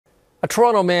A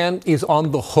Toronto man is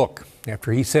on the hook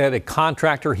after he said a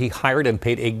contractor he hired and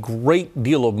paid a great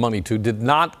deal of money to did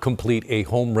not complete a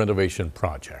home renovation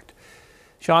project.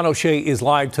 Sean O'Shea is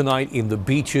live tonight in the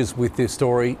Beaches with this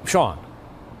story. Sean.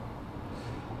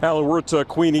 Alan, we're at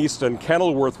Queen East and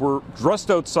Kenilworth. We're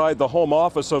just outside the home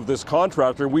office of this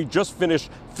contractor. We just finished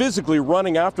physically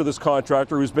running after this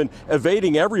contractor who's been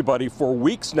evading everybody for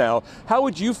weeks now. How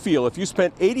would you feel if you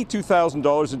spent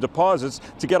 $82,000 in deposits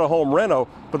to get a home reno,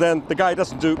 but then the guy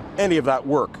doesn't do any of that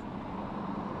work?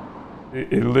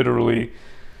 It literally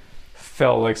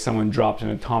felt like someone dropped an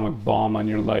atomic bomb on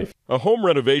your life. A home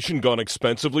renovation gone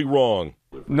expensively wrong.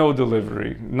 No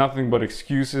delivery, nothing but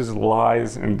excuses,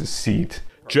 lies, and deceit.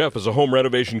 Jeff is a home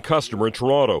renovation customer in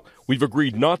Toronto. We've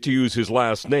agreed not to use his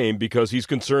last name because he's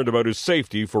concerned about his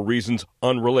safety for reasons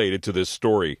unrelated to this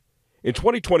story. In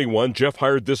 2021, Jeff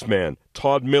hired this man,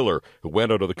 Todd Miller, who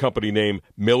went under the company name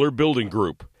Miller Building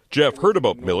Group. Jeff heard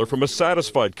about Miller from a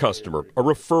satisfied customer, a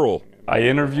referral. I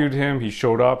interviewed him, he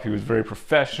showed up, he was very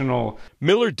professional.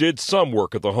 Miller did some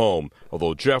work at the home,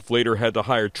 although Jeff later had to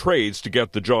hire trades to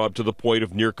get the job to the point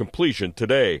of near completion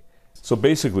today. So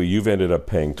basically, you've ended up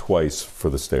paying twice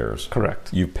for the stairs.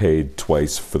 Correct. You paid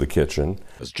twice for the kitchen.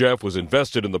 As Jeff was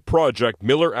invested in the project,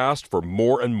 Miller asked for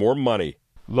more and more money.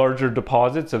 Larger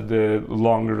deposits of the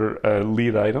longer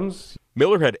lead items.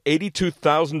 Miller had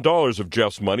 $82,000 of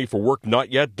Jeff's money for work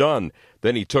not yet done.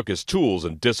 Then he took his tools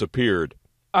and disappeared.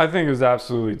 I think it was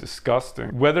absolutely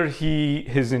disgusting. Whether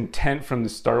his intent from the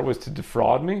start was to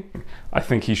defraud me, I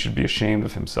think he should be ashamed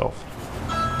of himself.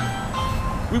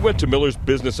 We went to Miller's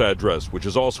business address, which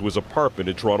is also his apartment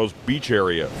in Toronto's Beach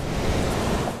area.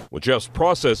 When Jeff's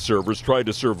process servers tried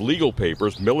to serve legal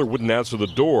papers, Miller wouldn't answer the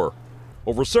door.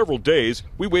 Over several days,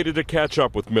 we waited to catch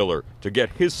up with Miller to get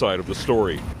his side of the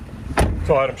story.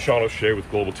 Todd, I'm Sean O'Shea with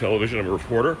Global Television. I'm a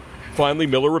reporter. Finally,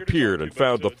 Miller appeared and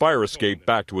found the fire escape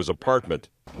back to his apartment.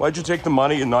 Why'd you take the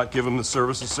money and not give him the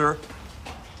services, sir?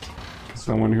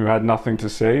 Someone who had nothing to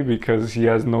say because he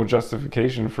has no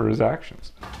justification for his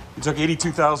actions. You took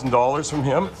 $82,000 from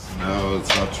him? No,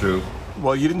 it's not true.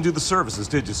 Well, you didn't do the services,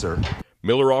 did you, sir?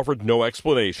 Miller offered no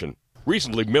explanation.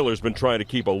 Recently, Miller's been trying to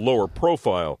keep a lower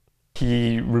profile.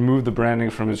 He removed the branding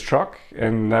from his truck,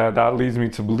 and that leads me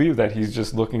to believe that he's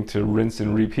just looking to rinse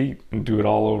and repeat and do it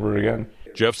all over again.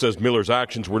 Jeff says Miller's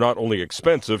actions were not only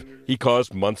expensive, he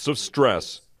caused months of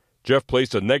stress. Jeff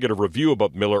placed a negative review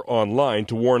about Miller online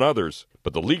to warn others,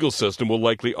 but the legal system will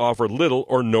likely offer little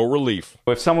or no relief.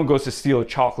 If someone goes to steal a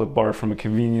chocolate bar from a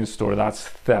convenience store, that's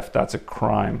theft, that's a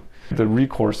crime. The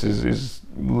recourse is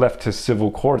left to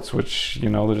civil courts, which,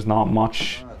 there's not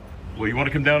much. Well, you want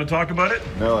to come down and talk about it?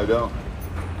 No, I don't.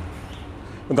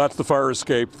 And that's the fire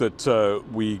escape that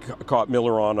we caught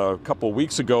Miller on a couple of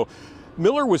weeks ago.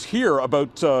 Miller was here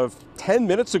about 10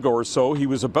 minutes ago or so. He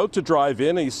was about to drive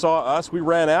in and he saw us. We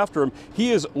ran after him.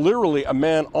 He is literally a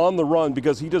man on the run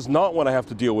because he does not want to have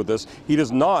to deal with this. He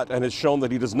does not, and has shown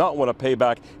that he does not want to pay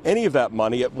back any of that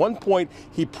money. At one point,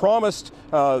 he promised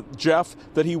Jeff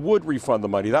that he would refund the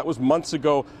money. That was months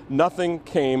ago. Nothing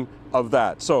came of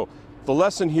that. So the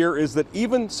lesson here is that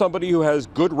even somebody who has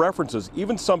good references,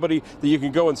 even somebody that you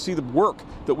can go and see the work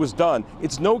that was done,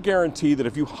 it's no guarantee that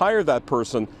if you hire that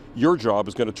person, your job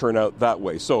is going to turn out that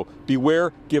way. So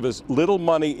beware, give as little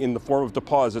money in the form of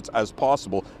deposits as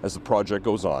possible as the project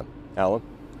goes on. Alan?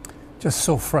 Just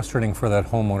so frustrating for that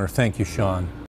homeowner. Thank you, Sean.